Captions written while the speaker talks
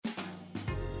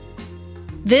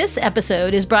This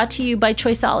episode is brought to you by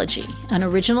Choiceology, an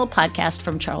original podcast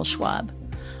from Charles Schwab.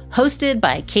 Hosted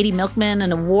by Katie Milkman,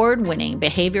 an award-winning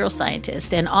behavioral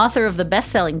scientist and author of the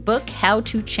best-selling book, How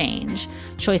to Change,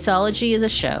 Choiceology is a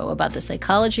show about the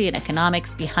psychology and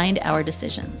economics behind our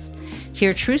decisions.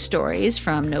 Hear true stories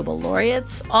from Nobel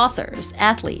laureates, authors,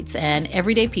 athletes, and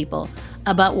everyday people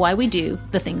about why we do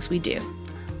the things we do.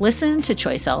 Listen to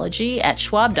Choiceology at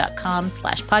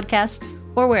schwab.com/podcast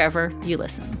or wherever you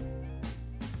listen.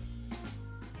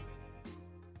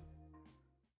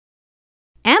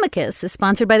 Amicus is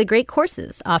sponsored by The Great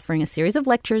Courses, offering a series of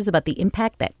lectures about the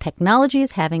impact that technology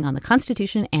is having on the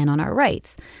Constitution and on our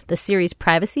rights. The series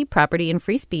Privacy, Property, and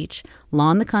Free Speech,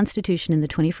 Law and the Constitution in the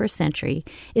 21st Century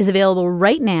is available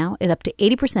right now at up to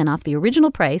 80% off the original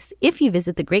price if you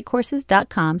visit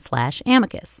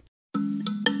thegreatcourses.com/amicus.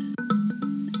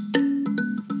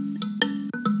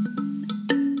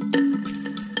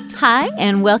 Hi,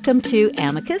 and welcome to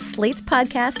Amicus, Slate's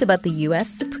podcast about the U.S.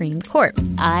 Supreme Court.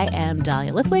 I am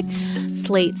Dahlia Lithwick,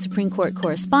 Slate Supreme Court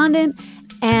correspondent,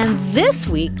 and this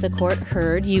week the court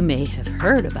heard, you may have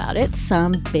heard about it,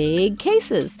 some big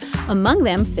cases. Among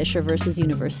them, Fisher versus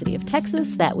University of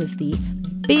Texas. That was the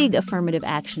big affirmative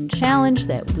action challenge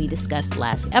that we discussed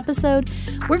last episode.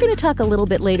 We're going to talk a little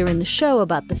bit later in the show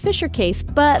about the Fisher case,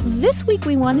 but this week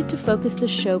we wanted to focus the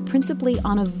show principally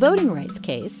on a voting rights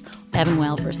case,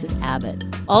 Evenwel versus Abbott,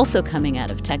 also coming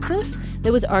out of Texas,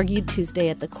 that was argued Tuesday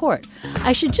at the court.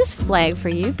 I should just flag for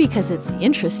you, because it's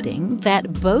interesting,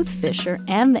 that both Fisher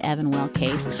and the Evenwel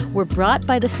case were brought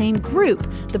by the same group,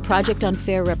 the Project on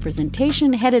Fair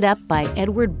Representation, headed up by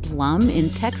Edward Blum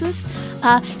in Texas.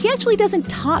 He actually doesn't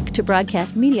talk to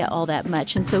broadcast media all that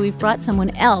much, and so we've brought someone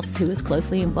else who is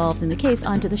closely involved in the case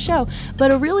onto the show.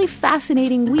 But a really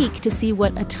fascinating week to see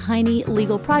what a tiny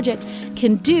legal project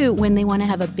can do when they want to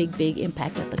have a big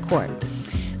impact at the court.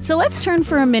 So let's turn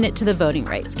for a minute to the voting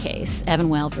rights case,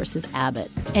 Evenwel versus Abbott.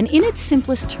 And in its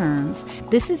simplest terms,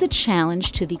 this is a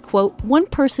challenge to the, quote, one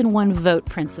person, one vote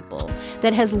principle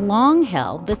that has long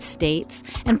held that states,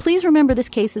 and please remember this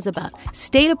case is about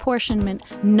state apportionment,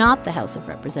 not the House of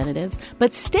Representatives,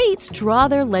 but states draw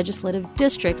their legislative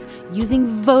districts using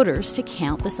voters to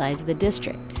count the size of the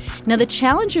district. Now, the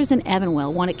challengers in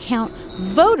Evenwel want to count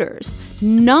voters,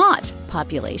 not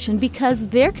population, because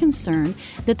they're concerned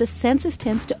that the census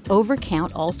tends to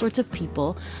overcount all sorts of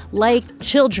people like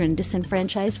children,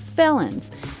 disenfranchised felons,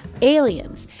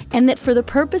 aliens, and that for the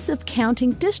purpose of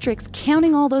counting districts,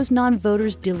 counting all those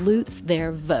non-voters dilutes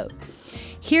their vote.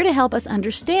 Here to help us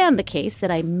understand the case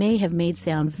that I may have made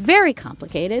sound very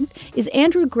complicated is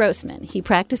Andrew Grossman. He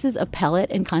practices appellate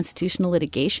and constitutional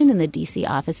litigation in the D.C.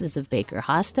 offices of Baker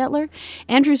Hostetler.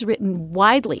 Andrew's written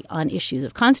widely on issues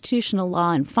of constitutional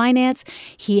law and finance.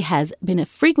 He has been a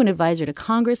frequent advisor to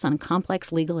Congress on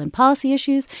complex legal and policy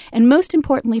issues. And most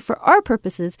importantly, for our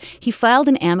purposes, he filed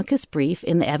an amicus brief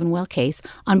in the Evenwel case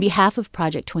on behalf of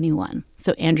Project 21.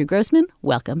 So Andrew Grossman,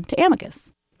 welcome to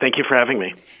Amicus. Thank you for having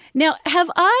me. Now, have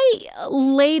I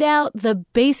laid out the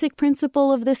basic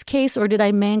principle of this case, or did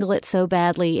I mangle it so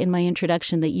badly in my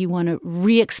introduction that you want to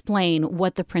re-explain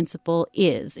what the principle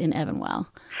is in Evenwel?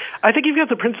 I think you've got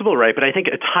the principle right, but I think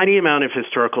a tiny amount of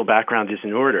historical background is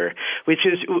in order, which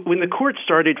is when the court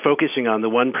started focusing on the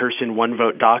one person, one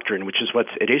vote doctrine, which is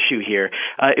what's at issue here,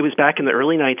 it was back in the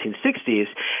early 1960s.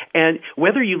 And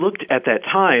whether you looked at that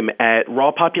time at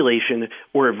raw population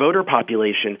or voter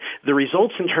population, the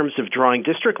results in terms of drawing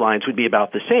district lines would be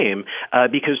about the same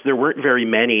because there weren't very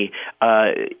many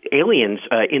aliens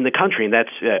in the country, and that's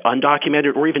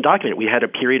undocumented or even documented. We had a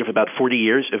period of about 40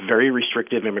 years of very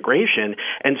restrictive immigration,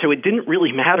 and so it didn't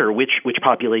really matter which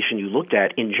population you looked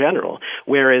at in general.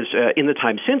 Whereas in the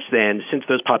time since then, since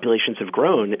those populations have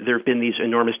grown, there have been these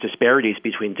enormous disparities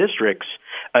between districts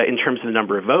in terms of the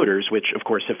number of voters, which of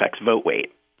course affects vote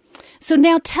weight. So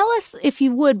now tell us, if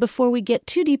you would, before we get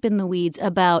too deep in the weeds,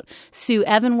 about Sue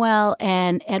Evenwel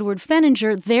and Edward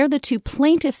Fenninger. They're the two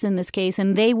plaintiffs in this case,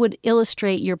 and they would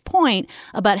illustrate your point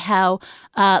about how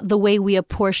the way we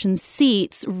apportion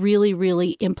seats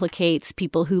really implicates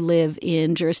people who live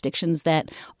in jurisdictions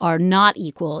that are not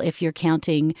equal if you're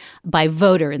counting by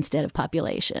voter instead of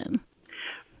population.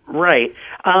 Right.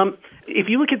 If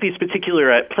you look at these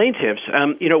particular plaintiffs,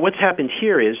 what's happened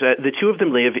here is the two of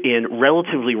them live in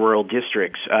relatively rural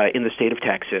districts in the state of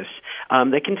Texas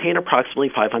that contain approximately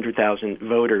 500,000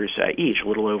 voters each, a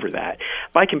little over that.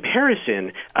 By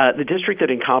comparison, the district that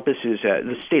encompasses,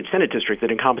 the state Senate district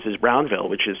that encompasses Brownville,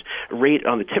 which is right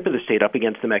on the tip of the state up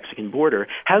against the Mexican border,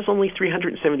 has only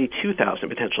 372,000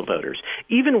 potential voters,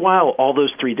 even while all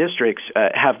those three districts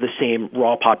have the same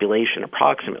raw population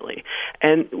approximately.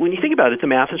 And when you think about it, the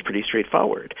math is pretty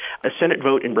straightforward. A Senate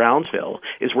vote in Brownsville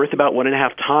is worth about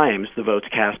 1.5 times the votes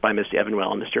cast by Ms.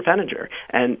 Evenwell and Mr. Fenninger,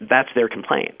 and that's their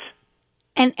complaint.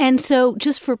 And so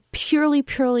just for purely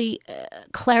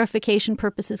clarification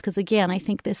purposes, because again, I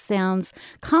think this sounds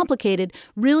complicated,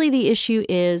 really the issue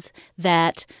is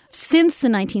that since the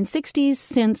 1960s,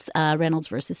 since Reynolds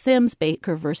versus Sims,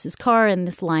 Baker versus Carr, and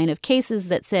this line of cases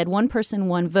that said one person,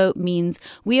 one vote means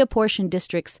we apportion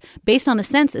districts based on the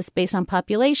census, based on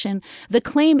population, the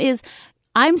claim is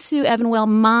I'm Sue Evenwell.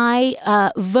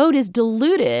 My vote is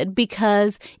diluted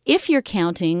because if you're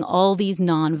counting all these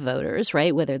non-voters,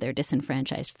 right, whether they're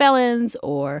disenfranchised felons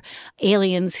or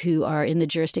aliens who are in the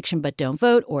jurisdiction but don't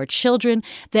vote or children,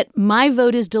 that my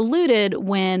vote is diluted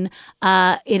when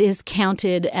it is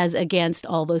counted as against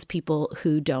all those people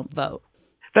who don't vote.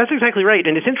 That's exactly right.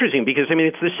 And it's interesting because,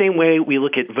 it's the same way we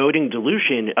look at voting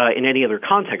dilution in any other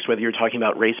context, whether you're talking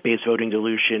about race-based voting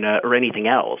dilution or anything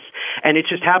else. And it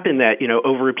just happened that,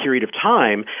 over a period of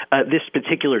time, this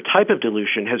particular type of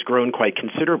dilution has grown quite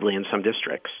considerably in some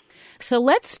districts. So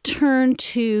let's turn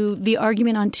to the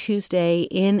argument on Tuesday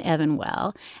in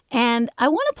Evenwell. And I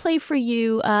want to play for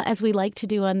you, as we like to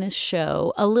do on this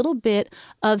show, a little bit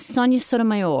of Sonia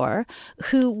Sotomayor,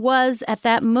 who was at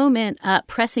that moment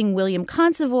pressing William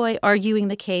Consovoy, arguing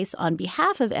the case on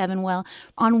behalf of Evenwell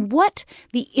on what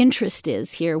the interest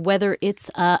is here, whether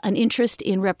it's an interest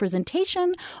in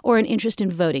representation or an interest in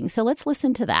voting. So let's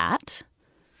listen to that.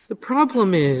 The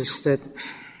problem is that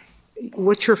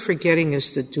what you're forgetting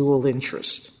is the dual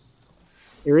interest.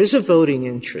 There is a voting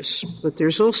interest, but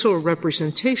there's also a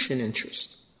representation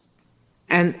interest.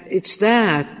 And it's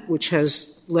that which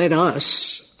has led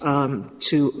us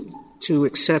to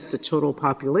accept the total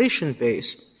population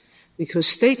base, because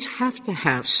states have to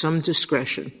have some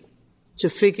discretion to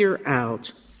figure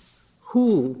out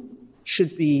who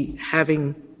should be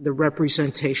having the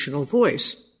representational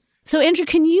voice. So, Andrew,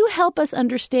 can you help us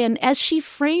understand, as she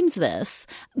frames this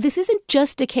isn't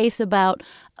just a case about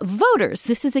voters.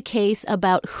 This is a case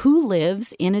about who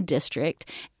lives in a district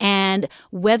and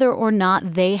whether or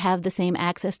not they have the same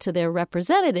access to their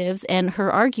representatives. And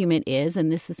her argument is,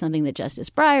 and this is something that Justice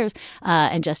Breyer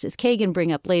and Justice Kagan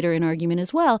bring up later in argument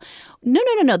as well, no.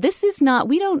 This is not,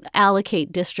 we don't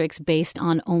allocate districts based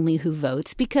on only who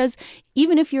votes, because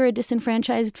even if you're a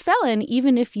disenfranchised felon,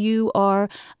 even if you are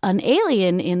an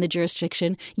alien in the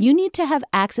jurisdiction, you need to have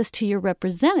access to your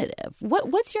representative.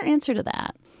 What's your answer to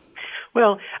that?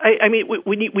 Well,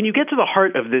 when you get to the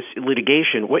heart of this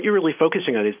litigation, what you're really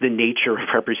focusing on is the nature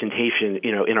of representation,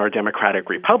 in our democratic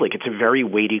republic. It's a very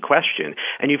weighty question.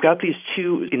 And you've got these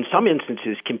two, in some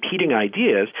instances, competing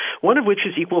ideas, one of which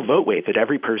is equal vote weight, that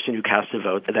every person who casts a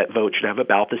vote, that vote should have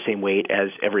about the same weight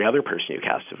as every other person who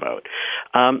casts a vote.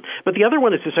 But the other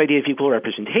one is this idea of equal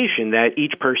representation, that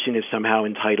each person is somehow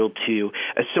entitled to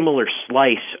a similar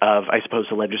slice of, I suppose,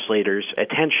 the legislator's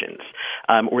attentions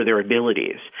or their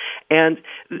abilities. And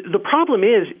the problem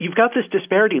is you've got this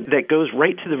disparity that goes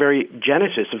right to the very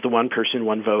genesis of the one person,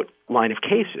 one vote line of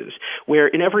cases, where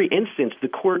in every instance the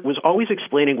court was always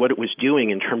explaining what it was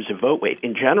doing in terms of vote weight.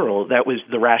 In general, that was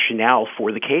the rationale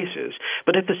for the cases.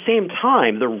 But at the same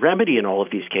time, the remedy in all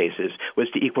of these cases was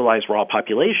to equalize raw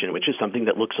population, which is something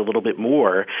that looks a little bit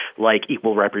more like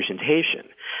equal representation.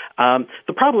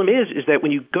 The problem is that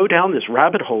when you go down this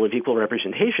rabbit hole of equal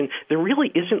representation, there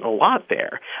really isn't a lot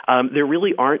there. There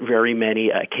really aren't very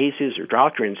many cases or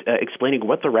doctrines explaining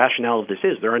what the rationale of this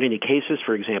is. There aren't any cases,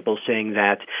 for example, saying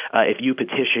that if you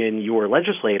petition your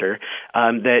legislator,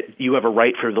 that you have a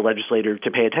right for the legislator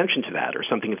to pay attention to that or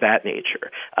something of that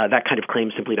nature. That kind of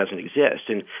claim simply doesn't exist.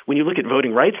 And when you look at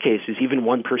voting rights cases, even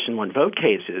one person, one vote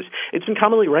cases, it's been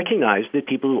commonly recognized that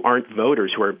people who aren't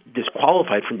voters, who are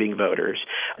disqualified from being voters,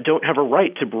 don't have a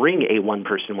right to bring a one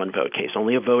person, one vote case.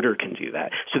 Only a voter can do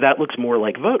that. So that looks more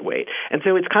like vote weight. And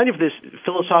so it's kind of this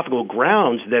philosophical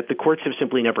grounds that the courts have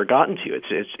simply never gotten to.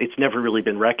 It's never really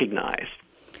been recognized.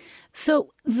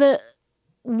 So the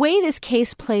way this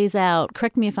case plays out,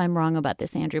 correct me if I'm wrong about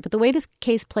this, Andrew, but the way this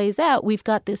case plays out, we've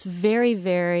got this very,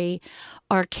 very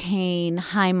arcane,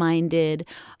 high-minded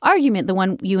argument, the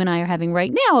one you and I are having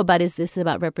right now about, is this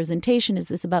about representation? Is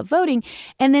this about voting?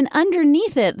 And then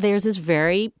underneath it, there's this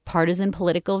very partisan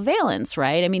political valence,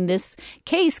 right? I mean, this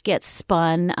case gets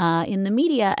spun in the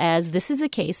media as this is a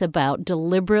case about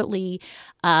deliberately,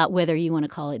 whether you want to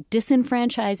call it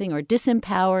disenfranchising or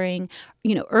disempowering,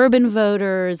 urban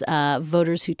voters,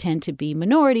 voters who tend to be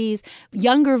minorities,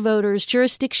 younger voters,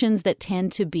 jurisdictions that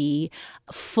tend to be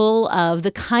full of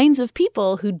the kinds of people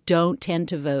people who don't tend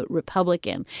to vote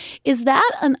Republican. Is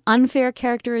that an unfair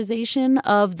characterization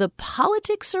of the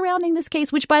politics surrounding this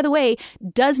case, which, by the way,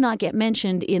 does not get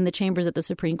mentioned in the chambers at the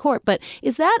Supreme Court? But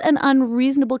is that an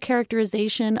unreasonable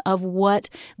characterization of what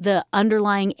the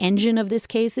underlying engine of this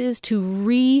case is, to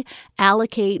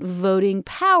reallocate voting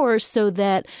power so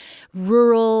that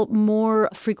rural, more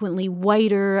frequently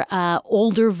whiter,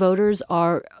 older voters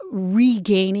are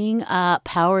regaining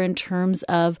power in terms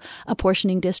of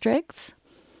apportioning districts?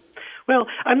 Well,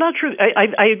 I'm not sure.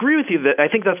 I agree with you that I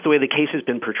think that's the way the case has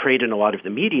been portrayed in a lot of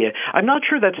the media. I'm not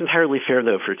sure that's entirely fair,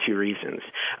 though, for two reasons.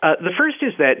 The first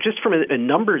is that just from a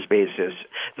numbers basis,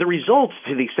 the results,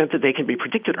 to the extent that they can be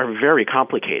predicted, are very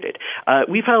complicated.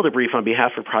 We filed a brief on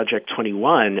behalf of Project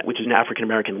 21, which is an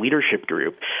African-American leadership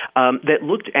group, that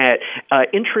looked at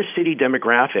intra-city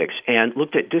demographics and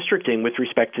looked at districting with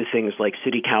respect to things like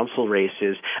city council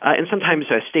races and sometimes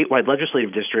statewide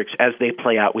legislative districts as they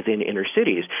play out within inner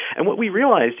cities. And what we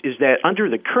realized is that under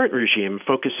the current regime,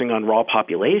 focusing on raw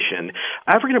population,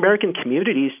 African-American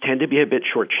communities tend to be a bit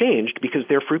shortchanged because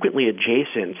they're frequently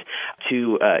adjacent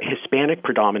to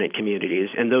Hispanic-predominant communities,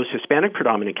 and those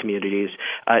Hispanic-predominant communities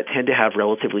tend to have,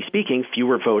 relatively speaking,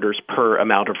 fewer voters per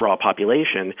amount of raw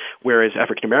population, whereas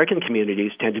African-American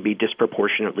communities tend to be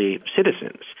disproportionately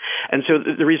citizens. And so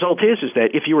the result is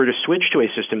that if you were to switch to a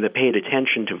system that paid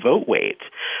attention to vote weight,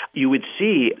 you would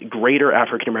see greater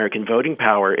African-American voting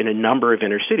power in a number of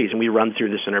inner cities. And we run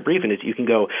through this in our brief, and you can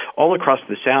go all across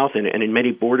the South and in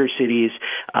many border cities,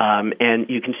 and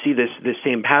you can see this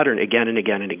same pattern again and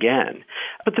again and again.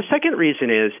 But the second reason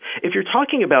is, if you're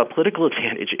talking about political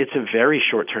advantage, it's a very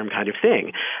short-term kind of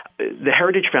thing. The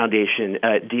Heritage Foundation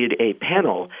did a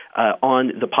panel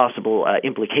on the possible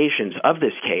implications of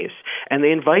this case, and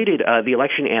they invited the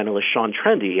election analyst Sean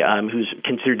Trendy, who's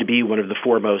considered to be one of the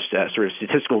foremost sort of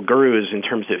statistical gurus in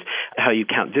terms of how you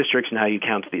count districts and how you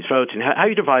count these votes and how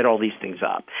you divide all these things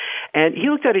up. And he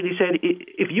looked at it and he said,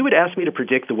 if you would ask me to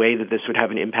predict the way that this would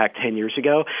have an impact 10 years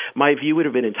ago, my view would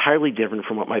have been entirely different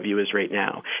from what my view is right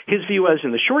now. His view was,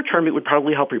 in the short term, it would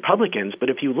probably help Republicans, but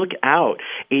if you look out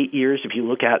 8 years, if you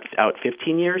look out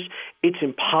 15 years, it's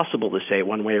impossible to say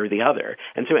one way or the other.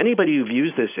 And so anybody who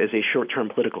views this as a short-term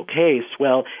political case,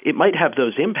 well, it might have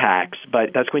those impacts, but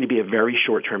that's going to be a very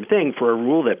short-term thing for a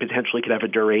rule that potentially could have a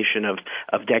duration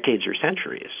of decades or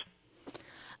centuries.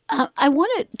 I want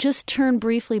to just turn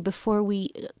briefly before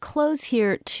we close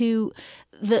here to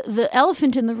the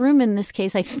elephant in the room in this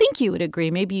case. I think you would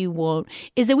agree, maybe you won't,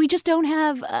 is that we just don't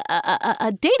have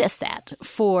a data set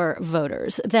for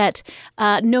voters, that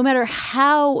no matter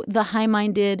how the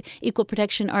high-minded equal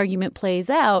protection argument plays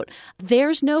out,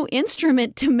 there's no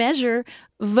instrument to measure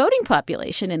voting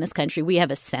population in this country. We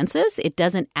have a census. It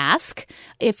doesn't ask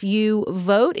if you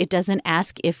vote. It doesn't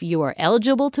ask if you are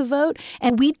eligible to vote.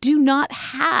 And we do not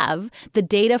have the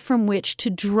data from which to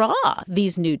draw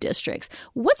these new districts.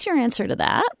 What's your answer to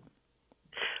that?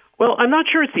 Well, I'm not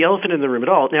sure it's the elephant in the room at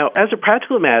all. Now, as a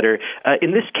practical matter,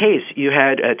 in this case, you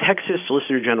had Texas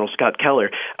Solicitor General Scott Keller,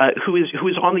 who is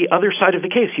on the other side of the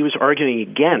case. He was arguing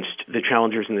against the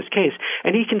challengers in this case,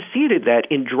 and he conceded that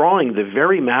in drawing the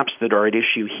very maps that are at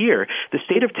issue here, the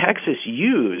state of Texas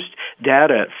used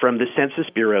data from the Census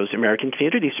Bureau's American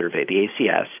Community Survey, the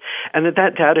ACS, and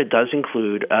that data does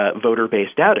include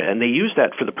voter-based data, and they used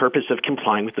that for the purpose of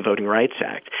complying with the Voting Rights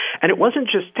Act. And it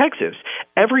wasn't just Texas.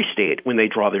 Every state, when they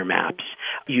draw their maps,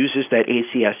 uses that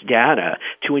ACS data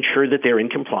to ensure that they're in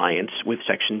compliance with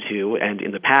Section 2 and,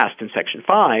 in the past, in Section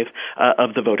 5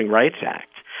 of the Voting Rights Act.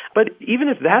 But even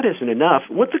if that isn't enough,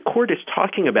 what the court is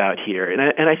talking about here,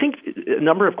 and I think a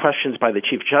number of questions by the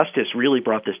Chief Justice really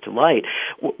brought this to light,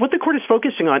 what the court is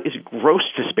focusing on is gross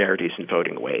disparities in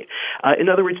voting weight. In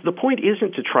other words, the point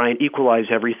isn't to try and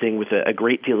equalize everything with a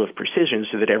great deal of precision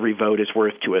so that every vote is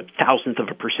worth to 1,000th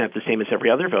of a percent the same as every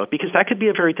other vote, because that could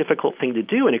be a very difficult thing to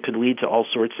do, and it could lead to all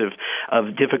sorts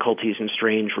of difficulties and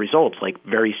strange results, like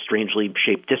very strangely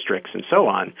shaped districts and so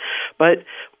on. But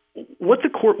what the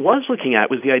court was looking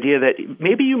at was the idea that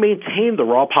maybe you maintain the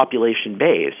raw population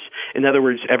base. In other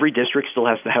words, every district still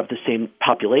has to have the same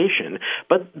population,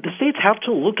 but the states have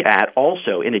to look at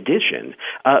also, in addition,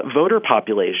 voter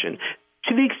population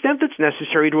to the extent that's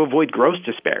necessary to avoid gross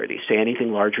disparities, say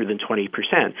anything larger than 20%.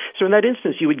 So in that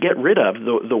instance, you would get rid of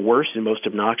the worst and most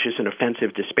obnoxious and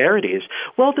offensive disparities,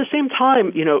 while at the same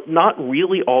time, not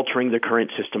really altering the current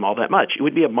system all that much. It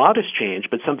would be a modest change,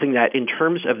 but something that, in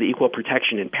terms of the equal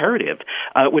protection imperative,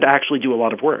 would actually do a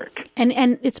lot of work. And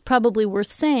it's probably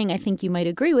worth saying, I think you might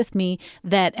agree with me,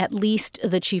 that at least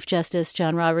the Chief Justice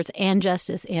John Roberts and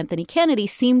Justice Anthony Kennedy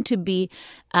seem to be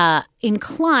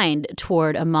inclined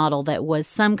toward a model that was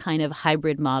some kind of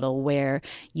hybrid model where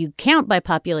you count by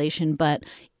population, but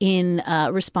in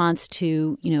response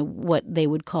to, what they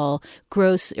would call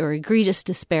gross or egregious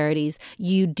disparities,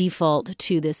 you default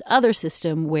to this other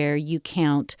system where you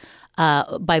count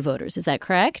by voters. Is that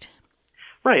correct?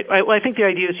 Right. Well, I think the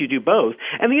idea is you do both.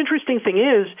 And the interesting thing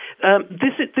is,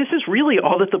 this is really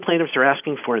all that the plaintiffs are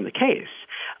asking for in the case.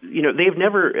 They've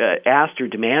never asked or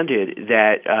demanded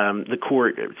that the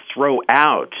court throw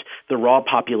out the raw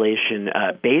population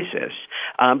basis.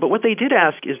 But what they did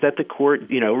ask is that the court,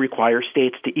 require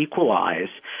states to equalize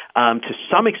to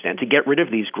some extent, to get rid of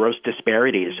these gross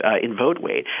disparities in vote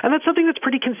weight. And that's something that's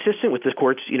pretty consistent with the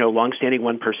court's, longstanding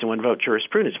one person, one vote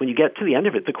jurisprudence. When you get to the end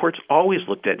of it, the court's always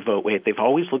looked at vote weight. They've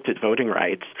always looked at voting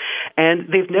rights. And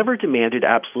they've never demanded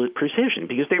absolute precision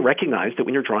because they recognize that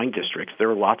when you're drawing districts, there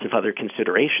are lots of other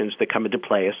considerations that come into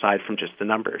play aside from just the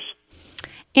numbers.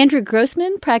 Andrew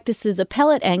Grossman practices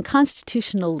appellate and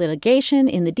constitutional litigation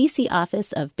in the D.C.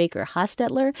 office of Baker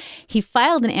Hostetler. He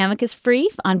filed an amicus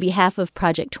brief on behalf of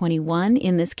Project 21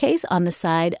 in this case on the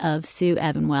side of Sue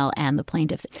Evenwell and the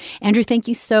plaintiffs. Andrew, thank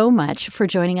you so much for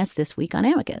joining us this week on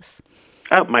Amicus.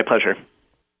 Oh, my pleasure.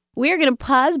 We are going to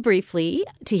pause briefly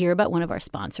to hear about one of our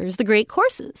sponsors, The Great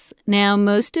Courses. Now,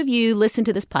 most of you listen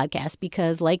to this podcast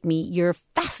because, like me, you're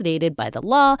fascinated by the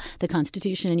law, the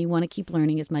Constitution, and you want to keep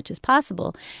learning as much as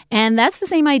possible. And that's the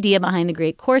same idea behind The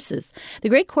Great Courses. The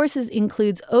Great Courses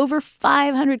includes over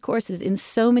 500 courses in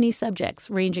so many subjects,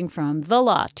 ranging from the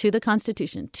law to the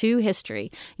Constitution to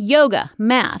history, yoga,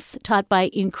 math, taught by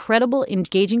incredible,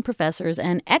 engaging professors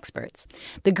and experts.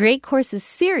 The Great Courses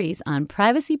series on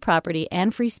privacy, property,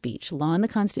 and free speech, law and the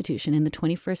Constitution in the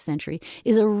 21st century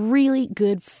is a really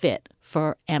good fit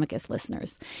for Amicus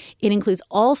listeners. It includes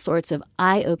all sorts of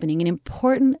eye-opening and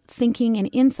important thinking and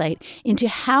insight into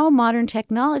how modern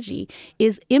technology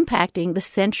is impacting the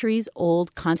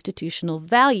centuries-old constitutional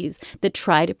values that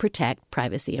try to protect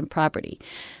privacy and property.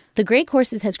 The Great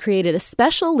Courses has created a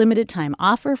special limited-time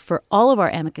offer for all of our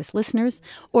Amicus listeners.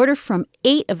 Order from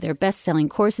 8 of their best-selling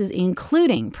courses,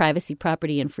 including Privacy,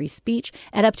 Property, and Free Speech,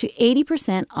 at up to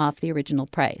 80% off the original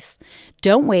price.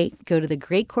 Don't wait. Go to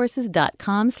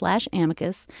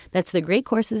thegreatcourses.com/amicus. That's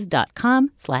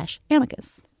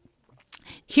thegreatcourses.com/amicus.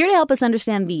 Here to help us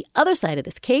understand the other side of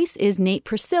this case is Nate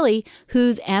Persily,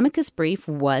 whose amicus brief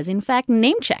was, in fact,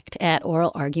 name-checked at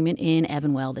oral argument in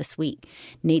Evenwell this week.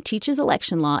 Nate teaches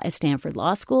election law at Stanford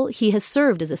Law School. He has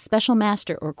served as a special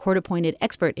master or court-appointed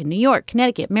expert in New York,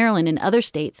 Connecticut, Maryland, and other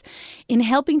states in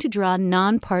helping to draw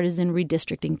nonpartisan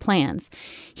redistricting plans.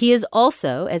 He is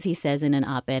also, as he says in an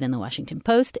op-ed in the Washington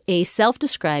Post, a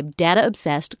self-described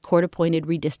data-obsessed court-appointed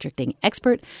redistricting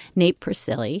expert. Nate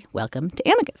Persily, welcome to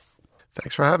Amicus.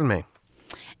 Thanks for having me.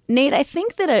 Nate, I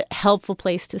think that a helpful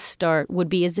place to start would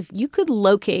be as if you could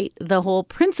locate the whole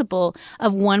principle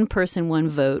of one person, one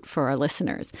vote for our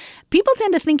listeners. People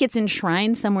tend to think it's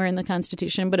enshrined somewhere in the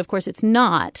Constitution, but of course it's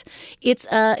not. It's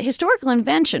a historical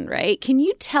invention, right? Can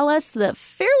you tell us the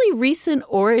fairly recent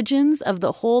origins of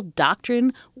the whole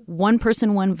doctrine, one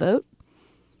person, one vote?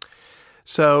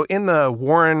 So in the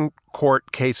Warren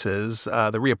Court cases,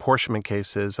 the reapportionment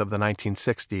cases of the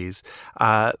 1960s,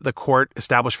 the court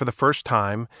established for the first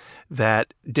time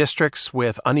that districts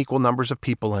with unequal numbers of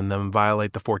people in them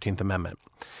violate the 14th Amendment.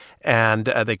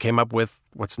 And they came up with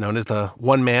what's known as the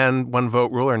one man, one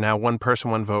vote rule, or now one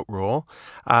person, one vote rule,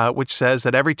 which says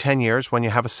that every 10 years when you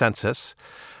have a census,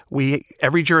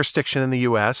 every jurisdiction in the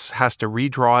U.S. has to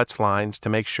redraw its lines to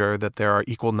make sure that there are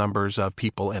equal numbers of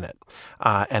people in it.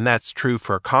 And that's true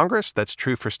for Congress. That's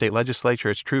true for state legislature.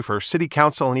 It's true for city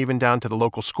council and even down to the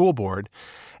local school board.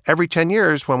 Every 10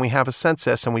 years, when we have a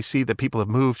census and we see that people have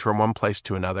moved from one place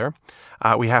to another,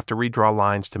 we have to redraw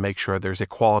lines to make sure there's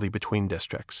equality between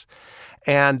districts.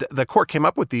 And the court came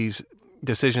up with these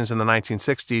decisions in the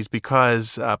 1960s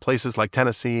because places like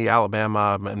Tennessee,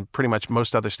 Alabama, and pretty much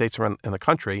most other states around in the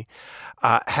country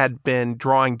had been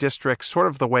drawing districts sort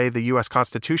of the way the U.S.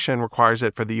 Constitution requires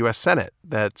it for the U.S. Senate,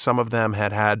 that some of them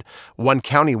had had one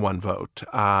county, one vote,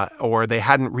 or they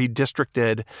hadn't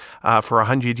redistricted for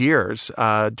 100 years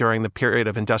during the period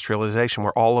of industrialization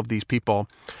where all of these people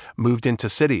moved into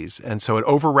cities. And so it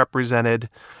overrepresented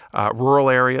rural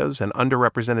areas and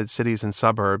underrepresented cities and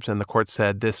suburbs, and the court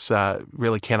said this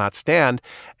really cannot stand,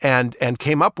 and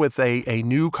came up with a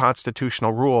new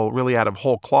constitutional rule really out of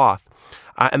whole cloth.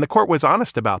 And the court was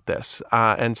honest about this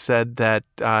and said that,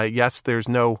 yes, there's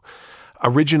no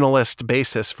originalist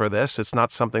basis for this. It's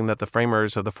not something that the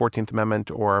framers of the 14th Amendment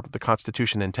or the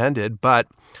Constitution intended, but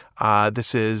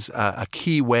this is a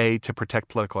key way to protect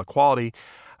political equality.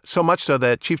 So much so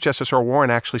that Chief Justice Earl Warren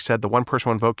actually said the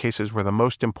one-person, one-vote cases were the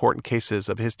most important cases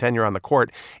of his tenure on the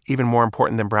court, even more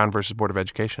important than Brown versus Board of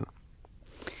Education.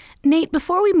 Nate,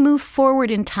 before we move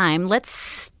forward in time, let's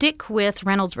stick with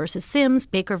Reynolds versus Sims,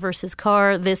 Baker versus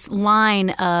Carr, this line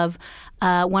of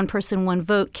one person, one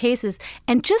vote cases,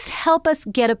 and just help us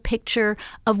get a picture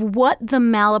of what the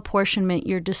malapportionment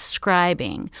you're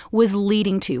describing was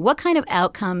leading to. What kind of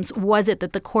outcomes was it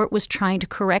that the court was trying to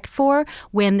correct for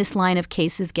when this line of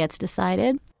cases gets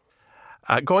decided?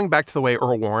 Going back to the way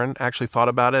Earl Warren actually thought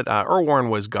about it, Earl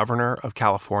Warren was governor of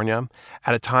California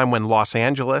at a time when Los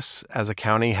Angeles, as a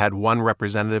county, had one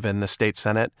representative in the state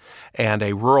Senate, and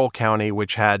a rural county,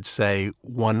 which had, say,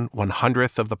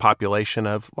 1/100th of the population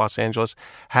of Los Angeles,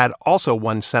 had also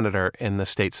one senator in the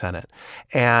state Senate.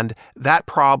 And that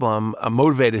problem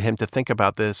motivated him to think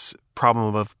about this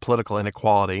problem of political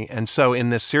inequality. And so in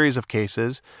this series of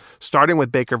cases, starting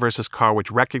with Baker versus Carr, which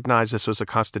recognized this was a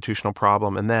constitutional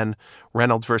problem, and then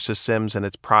Reynolds versus Sims and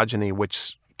its progeny,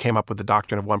 which came up with the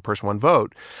doctrine of one person, one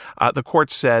vote, the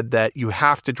court said that you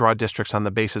have to draw districts on the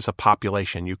basis of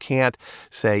population. You can't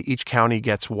say each county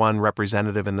gets one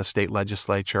representative in the state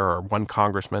legislature or one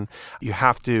congressman. You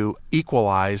have to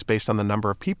equalize based on the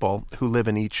number of people who live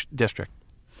in each district.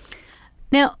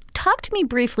 Now, talk to me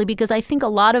briefly, because I think a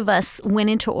lot of us went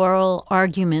into oral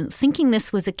argument thinking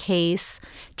this was a case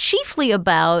chiefly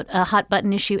about a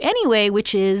hot-button issue anyway,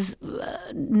 which is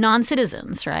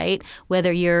non-citizens, right?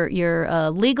 Whether you're a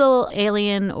legal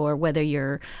alien or whether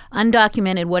you're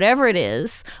undocumented, whatever it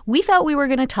is, we thought we were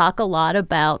going to talk a lot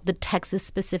about the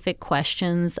Texas-specific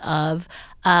questions of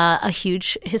a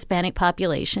huge Hispanic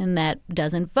population that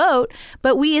doesn't vote,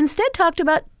 but we instead talked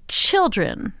about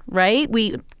children, right?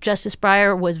 Justice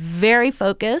Breyer was very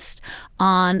focused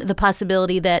on the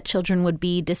possibility that children would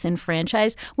be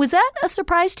disenfranchised. Was that a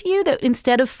surprise to you that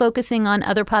instead of focusing on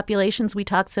other populations, we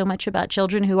talked so much about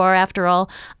children who are, after all,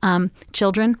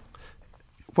 children?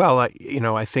 Well,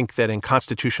 I think that in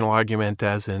constitutional argument,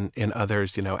 as in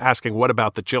others, asking what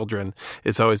about the children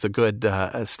is always a good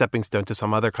stepping stone to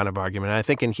some other kind of argument. And I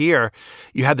think in here,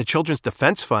 you had the Children's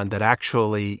Defense Fund that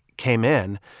actually came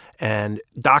in and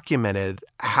documented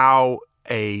how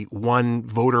a one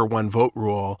voter, one vote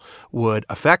rule would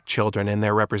affect children in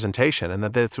their representation, and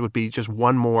that this would be just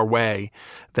one more way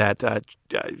that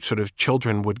sort of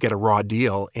children would get a raw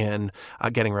deal in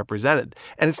getting represented.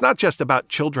 And it's not just about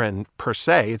children per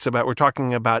se. We're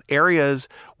talking about areas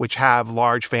which have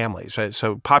large families. Right?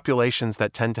 So populations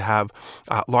that tend to have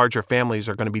larger families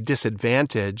are going to be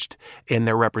disadvantaged in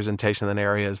their representation than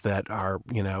areas that are,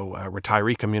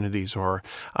 retiree communities or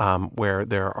where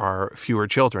there are fewer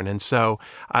children. And so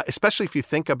especially if you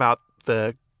think about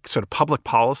the sort of public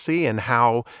policy and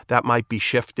how that might be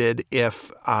shifted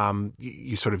if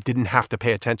you sort of didn't have to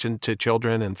pay attention to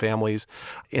children and families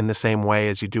in the same way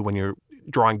as you do when you're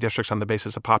drawing districts on the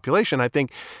basis of population. I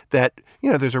think that,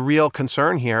 there's a real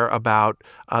concern here about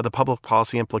the public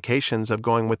policy implications of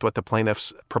going with what the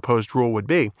plaintiff's proposed rule would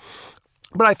be.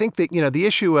 But I think that, the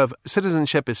issue of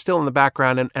citizenship is still in the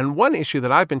background. And one issue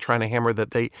that I've been trying to hammer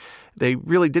that they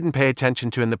really didn't pay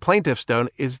attention to, and the plaintiffs don't,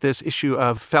 is this issue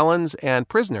of felons and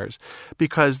prisoners,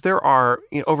 because there are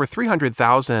over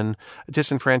 300,000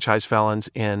 disenfranchised felons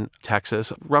in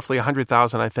Texas, roughly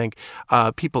 100,000, I think,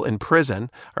 people in prison,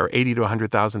 or 80 to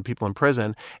 100,000 people in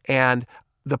prison. And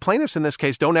the plaintiffs in this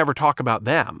case don't ever talk about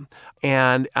them.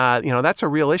 And, that's a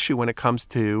real issue when it comes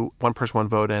to one person, one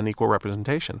vote and equal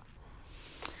representation.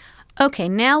 Okay,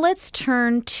 now let's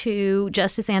turn to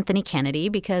Justice Anthony Kennedy,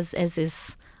 because as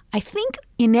is, I think,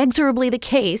 inexorably the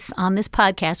case on this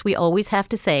podcast, we always have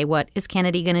to say, what is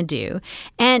Kennedy going to do?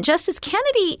 And Justice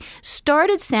Kennedy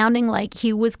started sounding like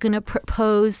he was going to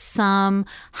propose some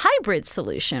hybrid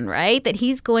solution, right? That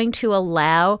he's going to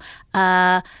allow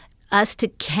us to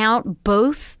count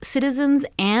both citizens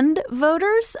and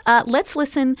voters. Let's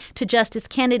listen to Justice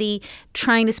Kennedy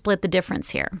trying to split the difference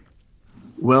here.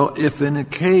 Well, if in a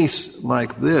case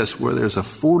like this where there's a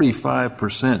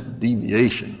 45%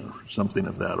 deviation or something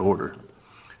of that order,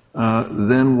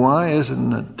 then why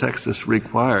isn't Texas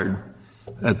required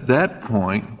at that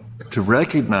point to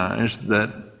recognize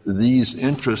that these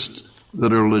interests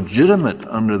that are legitimate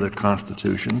under the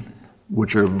Constitution,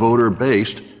 which are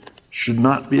voter-based, should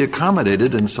not be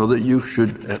accommodated, and so that you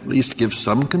should at least give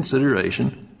some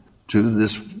consideration to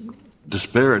this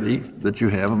disparity that you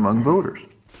have among voters?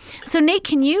 So, Nate,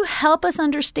 can you help us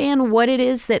understand what it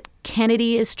is that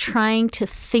Kennedy is trying to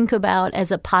think about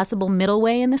as a possible middle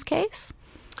way in this case?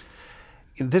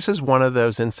 This is one of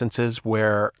those instances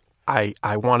where I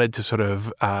wanted to sort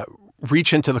of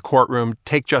reach into the courtroom,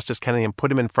 take Justice Kennedy and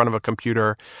put him in front of a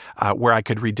computer where I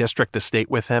could redistrict the state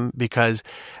with him. Because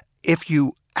if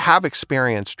you have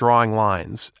experience drawing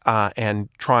lines and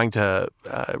trying to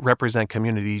represent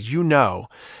communities, you know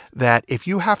that if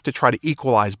you have to try to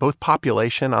equalize both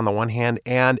population on the one hand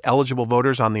and eligible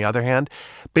voters on the other hand,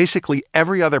 basically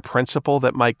every other principle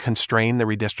that might constrain the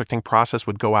redistricting process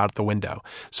would go out the window.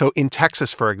 So in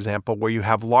Texas, for example, where you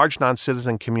have large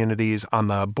non-citizen communities on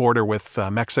the border with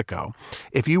Mexico,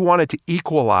 if you wanted to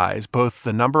equalize both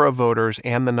the number of voters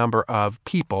and the number of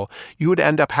people, you would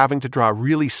end up having to draw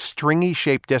really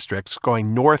stringy-shaped districts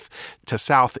going north to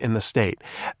south in the state.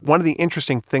 One of the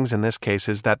interesting things in this case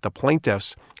is that the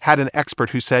plaintiffs had an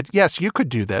expert who said, yes, you could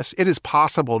do this. It is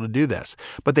possible to do this.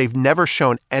 But they've never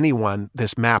shown anyone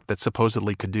this map that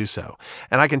supposedly could do so.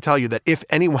 And I can tell you that if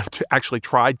anyone actually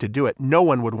tried to do it, no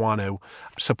one would want to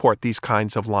support these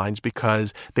kinds of lines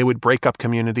because they would break up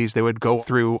communities. They would go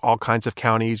through all kinds of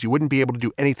counties. You wouldn't be able to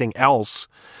do anything else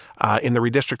in the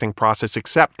redistricting process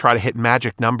except try to hit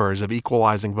magic numbers of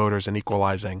equalizing voters and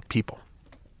equalizing people.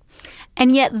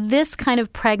 And yet this kind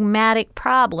of pragmatic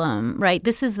problem, right,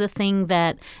 this is the thing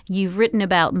that you've written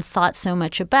about and thought so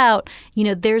much about. You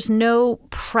know, there's no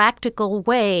practical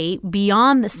way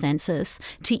beyond the census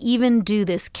to even do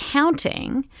this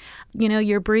counting. You know,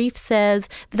 your brief says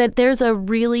that there's a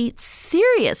really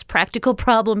serious practical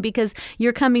problem because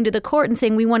you're coming to the court and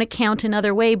saying we want to count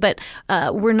another way, but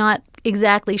we're not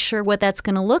exactly sure what that's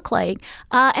going to look like.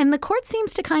 And the court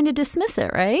seems to kind of dismiss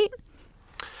it, right?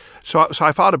 So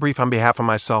I filed a brief on behalf of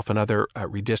myself and other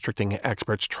redistricting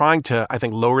experts trying to, I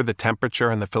think, lower the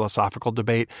temperature in the philosophical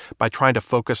debate by trying to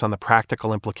focus on the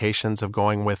practical implications of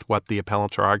going with what the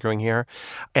appellants are arguing here.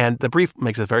 And the brief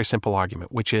makes a very simple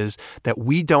argument, which is that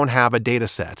we don't have a data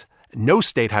set. No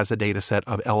state has a data set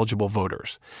of eligible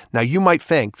voters. Now, you might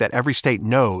think that every state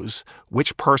knows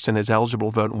which person is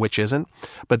eligible to vote and which isn't,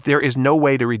 but there is no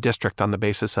way to redistrict on the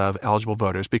basis of eligible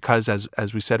voters because,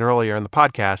 as we said earlier in the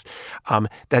podcast,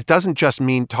 that doesn't just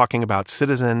mean talking about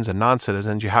citizens and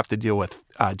non-citizens. You have to deal with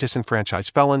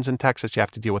disenfranchised felons in Texas. You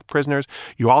have to deal with prisoners.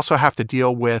 You also have to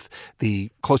deal with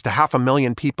the close to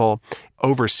 500,000 people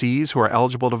overseas who are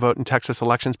eligible to vote in Texas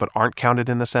elections but aren't counted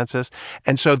in the census.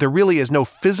 And so there really is no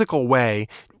physical way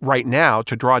right now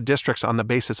to draw districts on the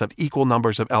basis of equal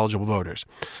numbers of eligible voters.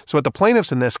 So what the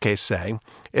plaintiffs in this case say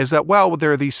is that, well,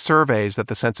 there are these surveys that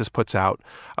the census puts out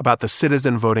about the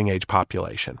citizen voting age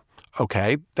population.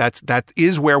 Okay, that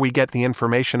is where we get the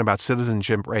information about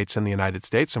citizenship rates in the United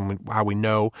States and how we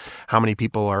know how many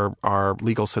people are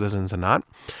legal citizens and not.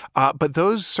 But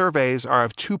those surveys are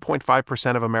of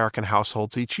 2.5% of American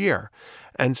households each year.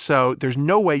 And so there's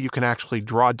no way you can actually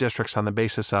draw districts on the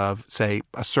basis of, say,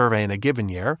 a survey in a given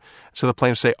year. So the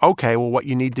plaintiffs say, okay, well, what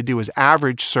you need to do is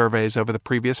average surveys over the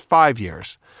previous 5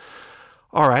 years.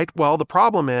 All right, well, the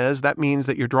problem is that means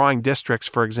that you're drawing districts,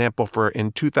 for example, for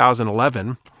in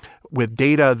 2011 with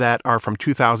data that are from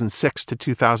 2006 to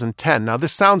 2010. Now,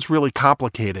 this sounds really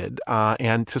complicated,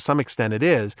 and to some extent it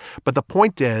is. But the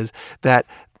point is that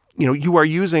you are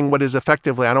using what is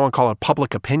effectively, I don't want to call it a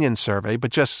public opinion survey,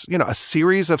 but just, a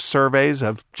series of surveys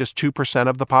of just 2%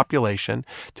 of the population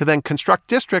to then construct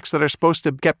districts that are supposed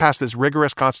to get past this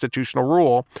rigorous constitutional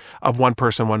rule of one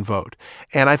person, one vote.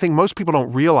 And I think most people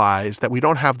don't realize that we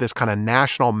don't have this kind of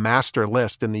national master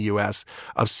list in the U.S.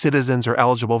 of citizens or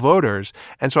eligible voters.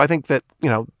 And so I think that,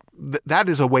 that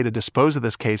is a way to dispose of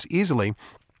this case easily.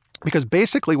 Because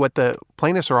basically what the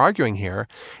plaintiffs are arguing here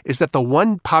is that the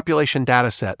one population data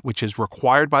set which is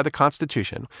required by the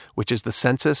Constitution, which is the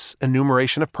census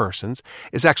enumeration of persons,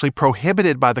 is actually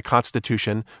prohibited by the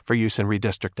Constitution for use in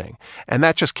redistricting. And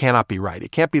that just cannot be right.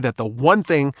 It can't be that the one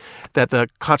thing that the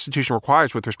Constitution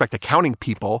requires with respect to counting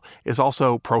people is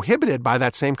also prohibited by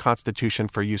that same Constitution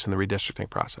for use in the redistricting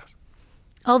process.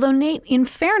 Although, Nate, in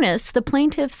fairness, the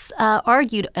plaintiffs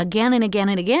argued again and again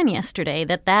and again yesterday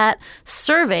that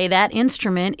survey, that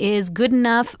instrument, is good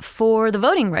enough for the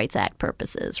Voting Rights Act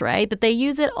purposes, right? That they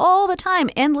use it all the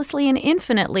time, endlessly and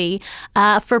infinitely,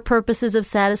 for purposes of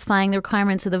satisfying the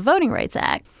requirements of the Voting Rights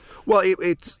Act. Well,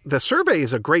 the survey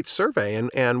is a great survey,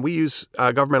 and we use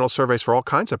governmental surveys for all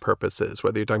kinds of purposes,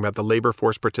 whether you're talking about the labor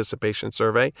force participation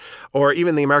survey or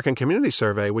even the American Community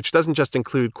Survey, which doesn't just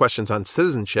include questions on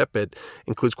citizenship. It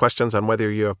includes questions on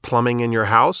whether you have plumbing in your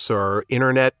house or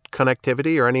internet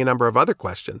connectivity or any number of other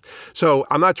questions. So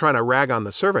I'm not trying to rag on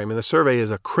the survey. I mean, the survey is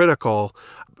a critical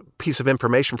piece of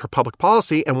information for public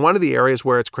policy. And one of the areas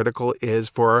where it's critical is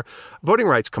for voting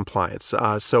rights compliance.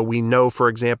 So we know, for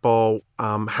example,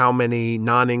 how many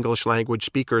non-English language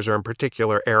speakers are in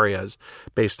particular areas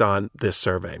based on this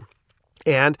survey.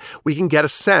 And we can get a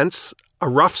sense a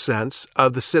rough sense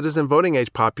of the citizen voting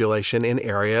age population in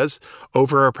areas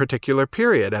over a particular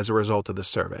period as a result of the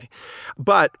survey.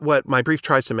 But what my brief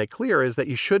tries to make clear is that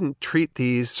you shouldn't treat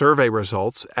these survey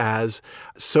results as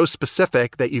so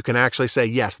specific that you can actually say,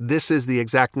 yes, this is the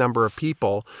exact number of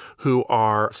people who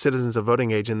are citizens of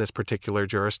voting age in this particular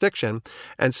jurisdiction.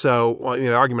 And so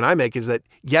the argument I make is that,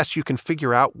 yes, you can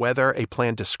figure out whether a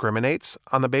plan discriminates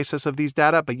on the basis of these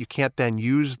data, but you can't then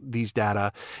use these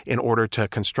data in order to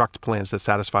construct plans that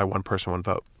satisfy one person, one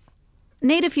vote.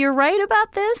 Nate, if you're right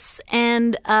about this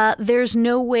and there's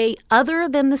no way other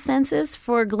than the census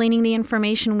for gleaning the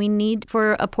information we need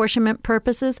for apportionment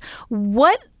purposes,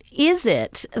 what is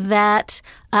it that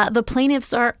the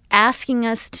plaintiffs are asking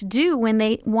us to do when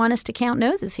they want us to count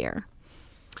noses here?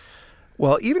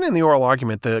 Well, even in the oral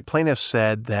argument, the plaintiffs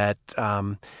said that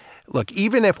look,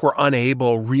 even if we're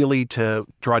unable really to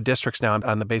draw districts now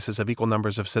on the basis of equal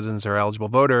numbers of citizens or eligible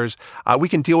voters, we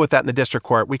can deal with that in the district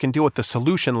court. We can deal with the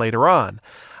solution later on.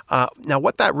 Now,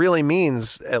 what that really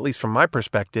means, at least from my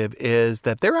perspective, is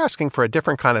that they're asking for a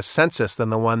different kind of census than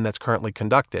the one that's currently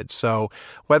conducted. So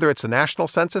whether it's a national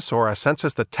census or a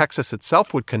census that Texas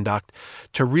itself would conduct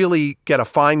to really get a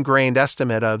fine-grained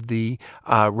estimate of the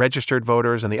registered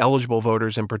voters and the eligible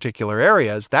voters in particular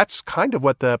areas, that's kind of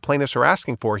what the plaintiffs are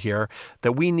asking for here,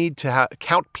 that we need to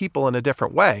count people in a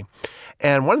different way.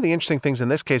 And one of the interesting things in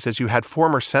this case is you had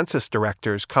former census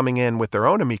directors coming in with their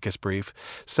own amicus brief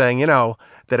saying,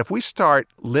 that if we start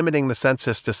limiting the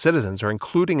census to citizens or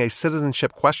including a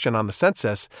citizenship question on the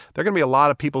census, there are going to be a lot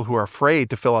of people who are afraid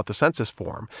to fill out the census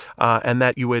form, and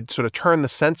that you would sort of turn the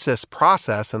census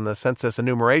process and the census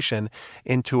enumeration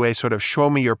into a sort of show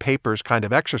me your papers kind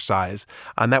of exercise,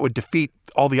 and that would defeat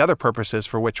all the other purposes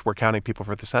for which we're counting people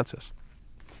for the census.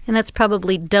 And that's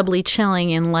probably doubly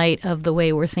chilling in light of the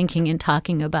way we're thinking and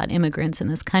talking about immigrants in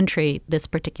this country this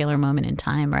particular moment in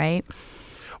time, right?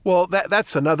 Well,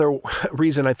 that's another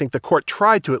reason I think the court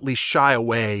tried to at least shy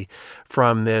away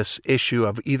from this issue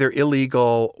of either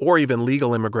illegal or even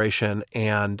legal immigration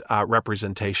and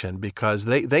representation, because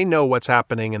they know what's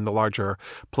happening in the larger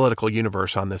political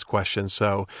universe on this question.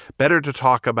 So better to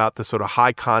talk about the sort of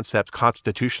high concept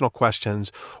constitutional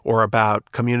questions or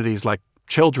about communities like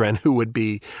children who would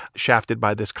be shafted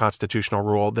by this constitutional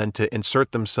rule than to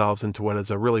insert themselves into what is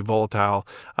a really volatile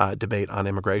debate on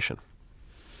immigration.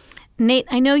 Nate,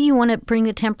 I know you want to bring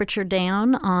the temperature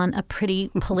down on a pretty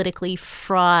politically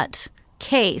fraught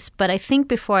case, but I think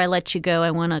before I let you go, I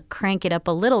want to crank it up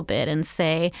a little bit and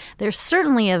say there's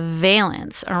certainly a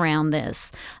valence around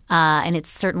this, and it's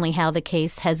certainly how the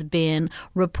case has been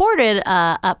reported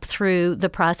up through the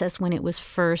process when it was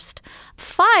first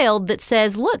filed that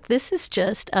says, look, this is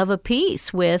just of a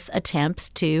piece with attempts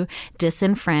to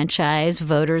disenfranchise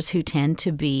voters who tend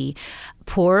to be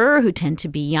poorer, who tend to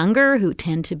be younger, who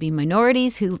tend to be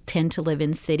minorities, who tend to live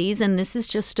in cities. And this is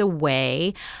just a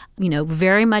way,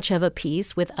 very much of a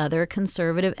piece with other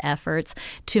conservative efforts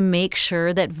to make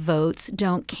sure that votes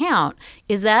don't count.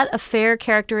 Is that a fair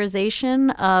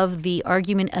characterization of the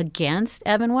argument against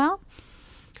Evenwel?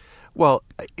 Well,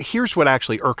 here's what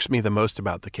actually irks me the most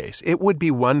about the case. It would be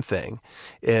one thing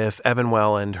if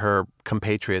Evenwel and her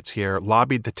compatriots here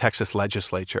lobbied the Texas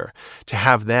legislature to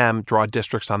have them draw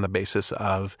districts on the basis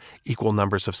of equal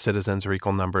numbers of citizens or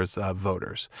equal numbers of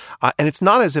voters. And it's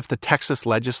not as if the Texas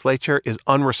legislature is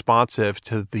unresponsive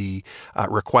to the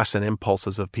requests and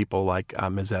impulses of people like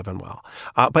Ms. Evenwel.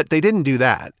 But they didn't do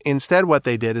that. Instead, what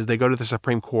they did is they go to the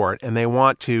Supreme Court and they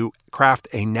want to craft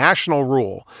a national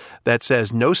rule that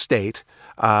says no state,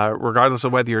 regardless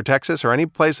of whether you're Texas or any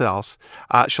place else,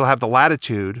 shall have the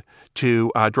latitude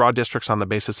to draw districts on the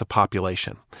basis of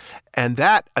population. And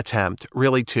that attempt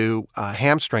really to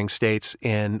hamstring states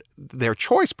in their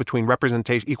choice between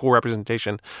equal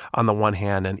representation on the one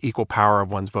hand and equal power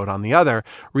of one's vote on the other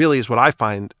really is what I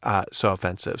find so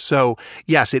offensive. So,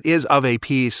 yes, it is of a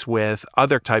piece with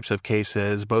other types of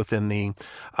cases, both in the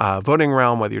voting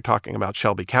realm, whether you're talking about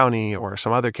Shelby County or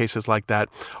some other cases like that,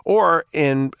 or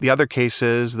in the other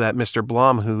cases that Mr.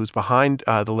 Blum, who's behind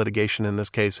the litigation in this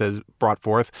case, has brought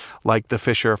forth, like the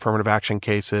Fisher affirmative action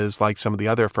cases, like some of the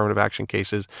other affirmative action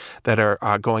cases that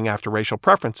are going after racial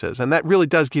preferences. And that really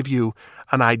does give you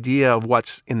an idea of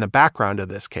what's in the background of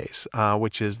this case,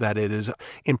 which is that it is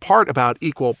in part about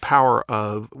equal power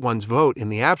of one's vote in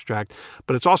the abstract,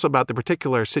 but it's also about the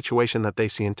particular situation that they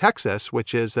see in Texas,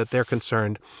 which is that they're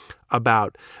concerned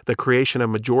about the creation of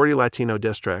majority Latino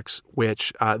districts,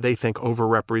 which they think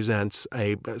overrepresents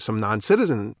some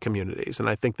non-citizen communities. And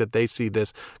I think that they see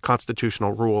this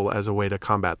constitutional rule as a way to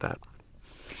combat that.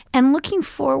 And looking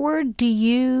forward, do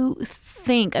you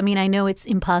think, I mean, I know it's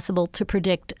impossible to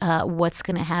predict what's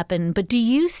going to happen, but do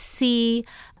you see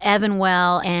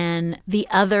Evenwel and the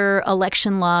other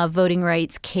election law voting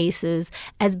rights cases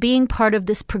as being part of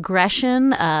this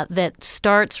progression that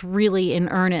starts really in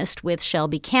earnest with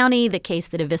Shelby County, the case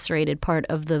that eviscerated part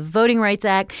of the Voting Rights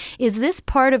Act? Is this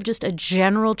part of just a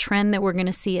general trend that we're going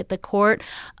to see at the court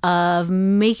of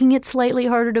making it slightly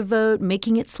harder to vote,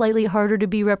 making it slightly harder to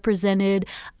be represented,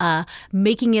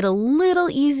 making it a little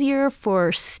easier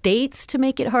for states to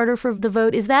make it harder for the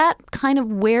vote? Is that kind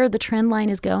of where the trend line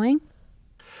is going?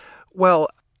 Well,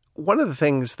 one of the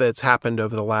things that's happened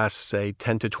over the last, say,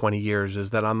 10 to 20 years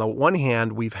is that on the one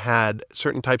hand, we've had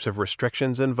certain types of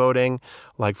restrictions in voting,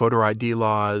 like voter ID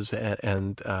laws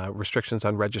and restrictions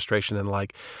on registration and the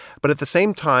like. But at the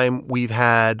same time, we've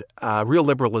had real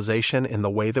liberalization in the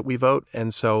way that we vote.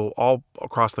 And so all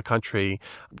across the country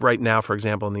right now, for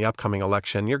example, in the upcoming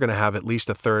election, you're going to have at least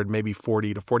a third, maybe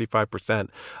 40 to 45%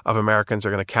 of Americans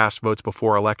are going to cast votes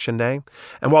before Election Day.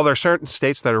 And while there are certain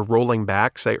states that are rolling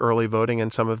back, say, early voting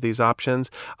in some of these options,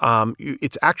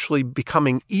 it's actually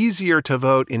becoming easier to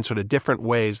vote in sort of different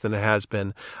ways than it has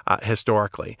been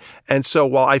historically. And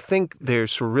so while I think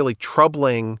there's some really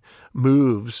troubling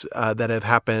moves that have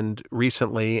happened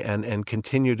recently and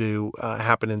continue to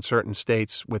happen in certain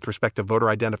states with respect to voter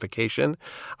identification,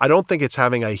 I don't think it's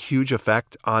having a huge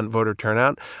effect on voter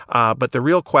turnout. But the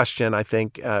real question, I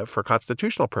think, for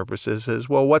constitutional purposes is,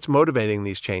 well, what's motivating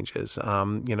these changes?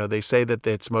 They say that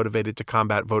it's motivated to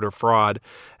combat voter fraud,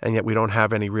 and yet we don't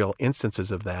have any real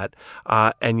instances of that.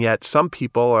 And yet some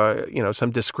people are,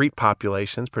 some discrete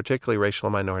populations, particularly racial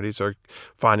minorities, are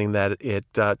finding that it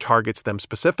targets them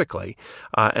specifically.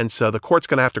 And so the court's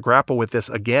going to have to grapple with this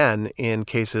again in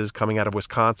cases coming out of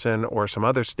Wisconsin or some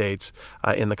other states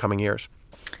in the coming years.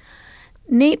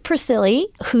 Nate Persily,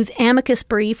 whose amicus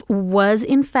brief was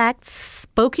in fact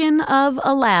spoken of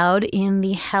aloud in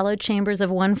the hallowed chambers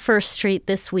of 1 First Street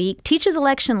this week, teaches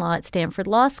election law at Stanford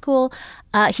Law School.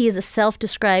 He is a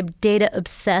self-described data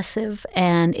obsessive,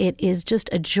 and it is just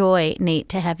a joy, Nate,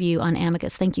 to have you on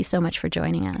Amicus. Thank you so much for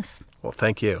joining us. Well,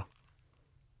 thank you.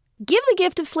 Give the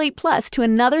gift of Slate Plus to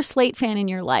another Slate fan in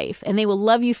your life, and they will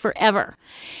love you forever.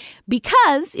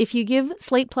 Because if you give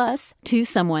Slate Plus to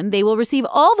someone, they will receive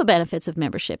all the benefits of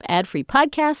membership, ad-free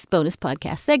podcasts, bonus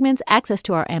podcast segments, access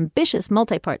to our ambitious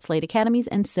multi-part Slate Academies,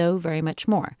 and so very much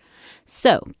more.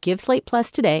 So give Slate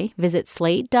Plus today. Visit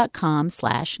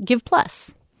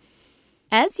slate.com/giveplus.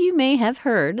 As you may have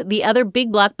heard, the other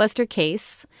big blockbuster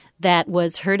case that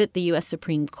was heard at the U.S.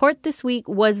 Supreme Court this week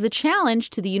was the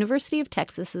challenge to the University of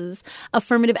Texas's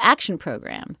affirmative action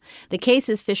program. The case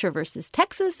is Fisher versus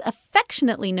Texas,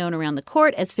 affectionately known around the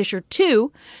court as Fisher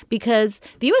 2, because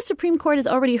the U.S. Supreme Court has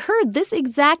already heard this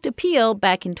exact appeal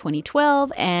back in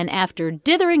 2012, and after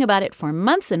dithering about it for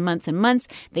months and months and months,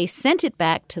 they sent it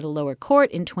back to the lower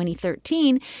court in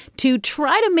 2013 to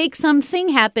try to make something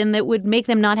happen that would make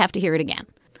them not have to hear it again.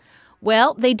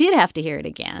 Well, they did have to hear it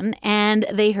again, and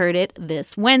they heard it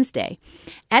this Wednesday.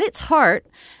 At its heart,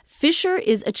 Fisher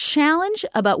is a challenge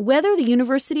about whether the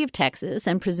University of Texas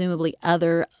and presumably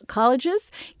other colleges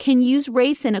can use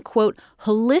race in a, quote,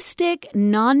 holistic,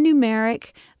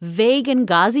 non-numeric, vague and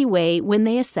gauzy way when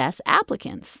they assess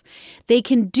applicants. They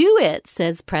can do it,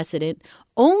 says precedent,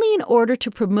 only in order to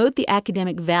promote the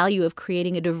academic value of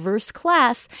creating a diverse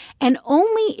class, and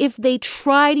only if they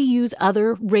try to use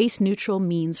other race-neutral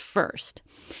means first.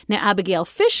 Now, Abigail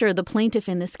Fisher, the plaintiff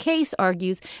in this case,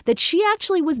 argues that she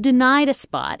actually was denied a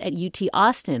spot at UT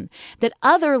Austin, that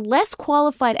other less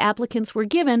qualified applicants were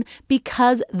given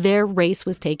because their race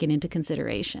was taken into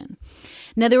consideration.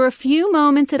 Now, there were a few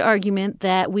moments at argument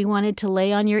that we wanted to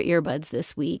lay on your earbuds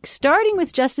this week, starting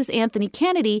with Justice Anthony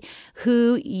Kennedy,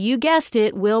 who, you guessed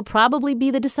it, will probably be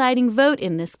the deciding vote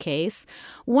in this case,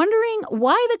 wondering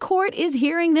why the court is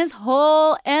hearing this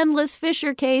whole endless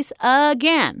Fisher case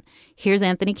again. Here's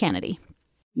Anthony Kennedy.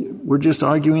 We're just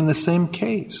arguing the same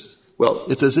case. Well,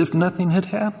 it's as if nothing had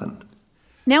happened.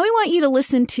 Now we want you to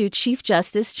listen to Chief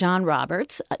Justice John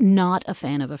Roberts, not a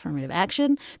fan of affirmative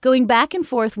action, going back and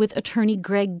forth with attorney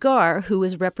Greg Garr, who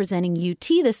was representing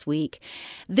UT this week.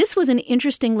 This was an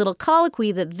interesting little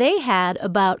colloquy that they had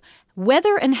about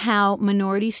whether and how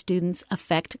minority students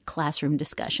affect classroom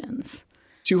discussions.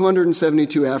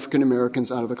 272 African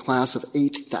Americans out of a class of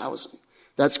 8,000.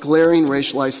 That's glaring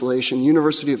racial isolation.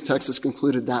 University of Texas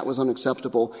concluded that was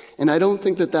unacceptable. And I don't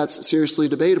think that that's seriously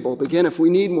debatable. But again, if we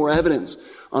need more evidence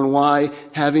on why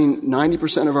having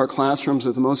 90% of our classrooms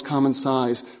of the most common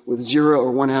size with 0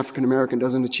 or 1 African American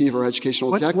doesn't achieve our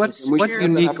educational objectives.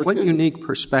 What unique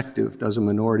perspective does a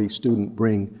minority student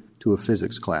bring to a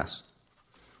physics class?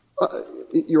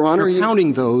 Your Honor, you're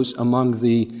counting those among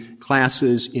the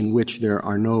classes in which there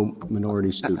are no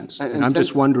minority students. And I'm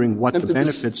just wondering what the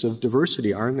benefits of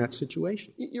diversity are in that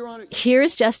situation. Your Honor.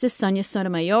 Here's Justice Sonia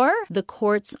Sotomayor, the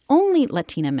court's only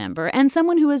Latina member, and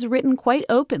someone who has written quite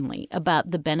openly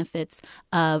about the benefits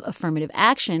of affirmative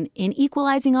action in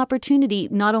equalizing opportunity,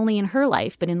 not only in her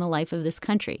life, but in the life of this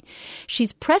country.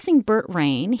 She's pressing Burt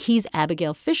Rein, he's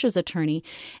Abigail Fisher's attorney,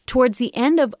 towards the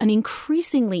end of an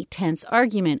increasingly tense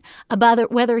argument about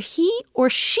whether he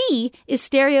or she is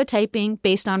stereotyping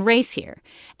based on race here.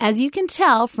 As you can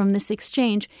tell from this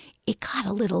exchange, it got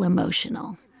a little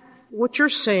emotional. What you're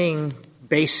saying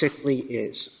basically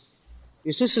is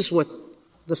this is what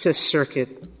the Fifth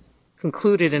Circuit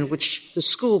concluded, in which the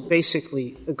school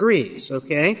basically agrees,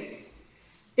 okay?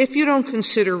 If you don't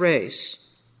consider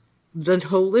race, the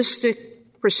holistic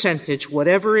percentage,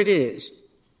 whatever it is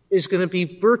going to be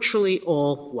virtually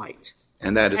all white.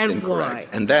 And that is incorrect. Why?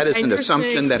 And that is an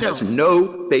assumption that has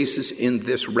no basis in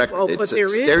this record. It's a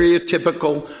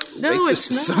stereotypical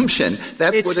racist assumption.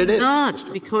 That's what it is. It's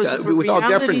not, because of a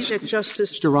reality that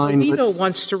Justice Alito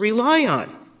wants to rely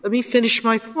on. Let me finish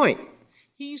my point.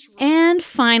 And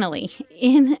finally,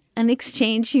 in an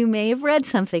exchange you may have read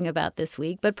something about this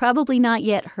week, but probably not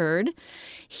yet heard,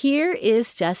 here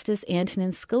is Justice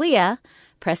Antonin Scalia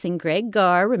pressing Greg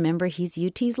Garr, remember he's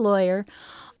UT's lawyer,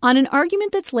 on an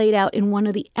argument that's laid out in one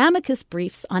of the amicus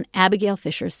briefs on Abigail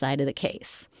Fisher's side of the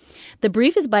case. The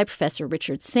brief is by Professor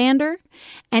Richard Sander,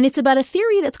 and it's about a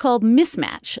theory that's called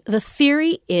mismatch. The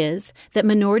theory is that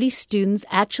minority students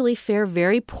actually fare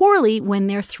very poorly when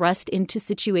they're thrust into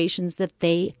situations that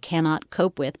they cannot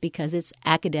cope with because it's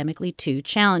academically too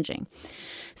challenging.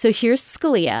 So here's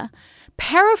Scalia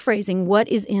paraphrasing what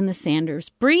is in the Sanders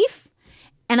brief.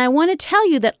 And I want to tell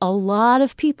you that a lot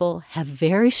of people have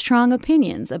very strong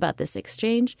opinions about this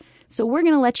exchange, so we're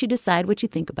going to let you decide what you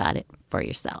think about it for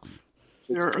yourself.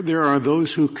 There are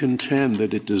those who contend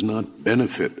that it does not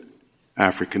benefit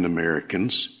African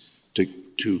Americans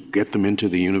to get them into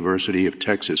the University of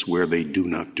Texas where they do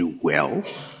not do well,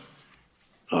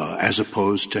 as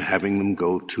opposed to having them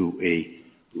go to a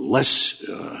less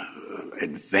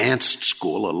advanced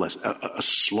school, a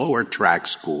slower track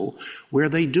school where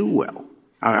they do well.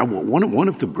 One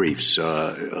of the briefs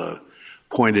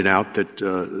pointed out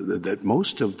that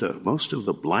most of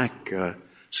the black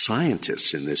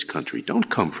scientists in this country don't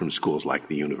come from schools like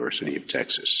the University of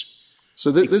Texas.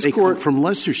 So they come from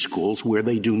lesser schools where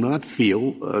they do not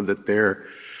feel that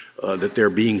they're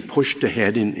being pushed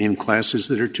ahead in classes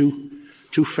that are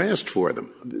too fast for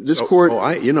them.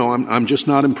 I'm just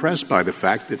not impressed by the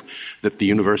fact that the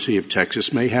University of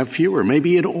Texas may have fewer.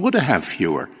 Maybe it ought to have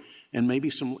fewer. And maybe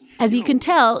some. As you can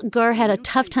tell, Garr had a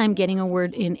tough time getting a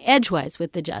word in edgewise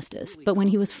with the justice. But when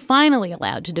he was finally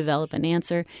allowed to develop an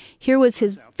answer, here was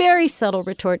his very subtle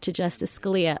retort to Justice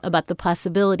Scalia about the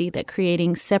possibility that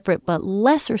creating separate but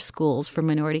lesser schools for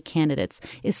minority candidates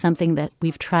is something that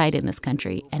we've tried in this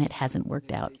country, and it hasn't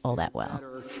worked out all that well.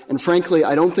 And frankly,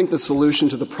 I don't think the solution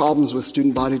to the problems with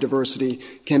student body diversity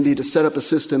can be to set up a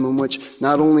system in which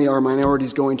not only are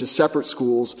minorities going to separate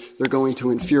schools, they're going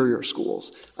to inferior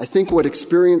schools. I think what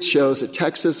experience shows at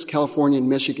Texas, California, and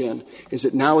Michigan is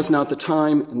that now is not the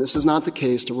time, and this is not the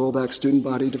case, to roll back student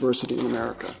body diversity in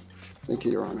America. Thank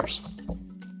you, Your Honors.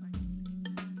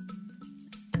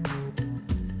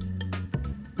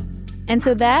 And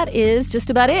so that is just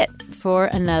about it for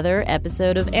another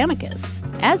episode of Amicus.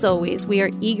 As always, we are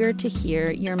eager to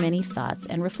hear your many thoughts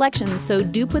and reflections, so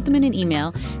do put them in an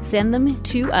email. Send them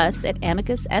to us at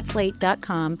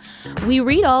amicus@slate.com. We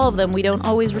read all of them. We don't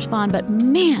always respond, but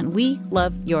man, we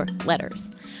love your letters.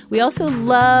 We also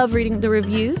love reading the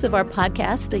reviews of our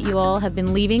podcasts that you all have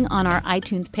been leaving on our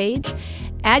iTunes page.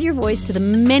 Add your voice to the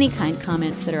many kind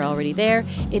comments that are already there.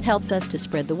 It helps us to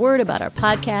spread the word about our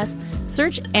podcast.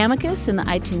 Search Amicus in the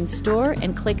iTunes store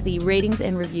and click the Ratings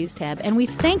and Reviews tab. And we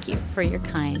thank you for your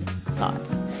kind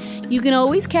thoughts. You can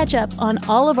always catch up on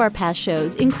all of our past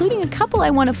shows, including a couple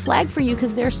I want to flag for you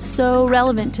because they're so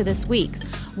relevant to this week's.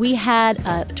 We had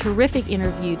a terrific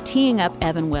interview teeing up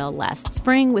Evanwell last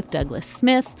spring with Douglas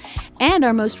Smith, and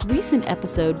our most recent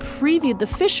episode previewed the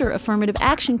Fisher affirmative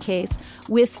action case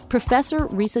with Professor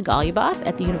Risa Goluboff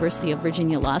at the University of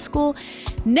Virginia Law School,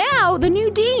 now the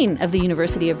new dean of the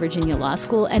University of Virginia Law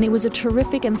School, and it was a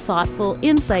terrific and thoughtful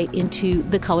insight into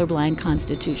the colorblind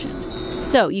Constitution.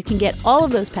 So you can get all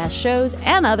of those past shows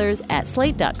and others at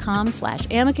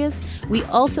slate.com/amicus. We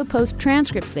also post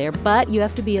transcripts there, but you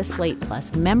have to be a Slate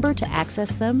Plus member to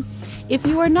access them. If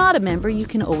you are not a member, you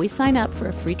can always sign up for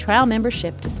a free trial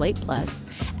membership to Slate Plus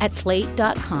at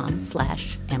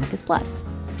slate.com/amicus plus.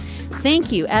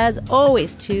 Thank you, as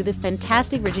always, to the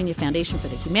fantastic Virginia Foundation for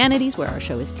the Humanities, where our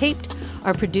show is taped.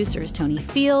 Our producer is Tony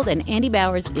Field, and Andy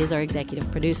Bowers is our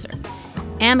executive producer.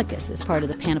 Amicus is part of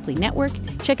the Panoply Network.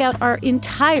 Check out our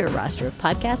entire roster of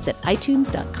podcasts at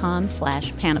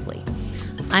itunes.com/Panoply.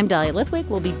 I'm Dahlia Lithwick.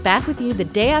 We'll be back with you the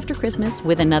day after Christmas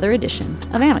with another edition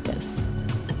of Amicus.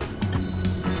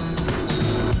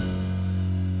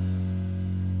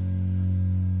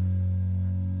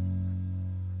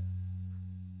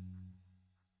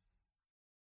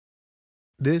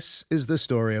 This is the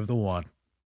story of the one.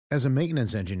 As a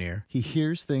maintenance engineer, he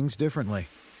hears things differently.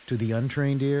 To the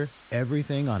untrained ear,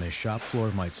 everything on his shop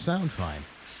floor might sound fine,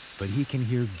 but he can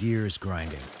hear gears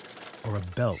grinding or a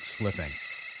belt slipping.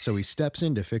 So he steps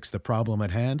in to fix the problem at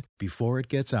hand before it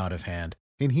gets out of hand.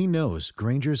 And he knows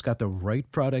Grainger's got the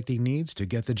right product he needs to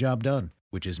get the job done,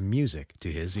 which is music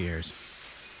to his ears.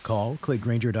 Call, click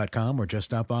Grainger.com, or just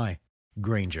stop by.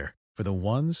 Grainger, for the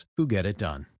ones who get it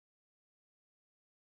done.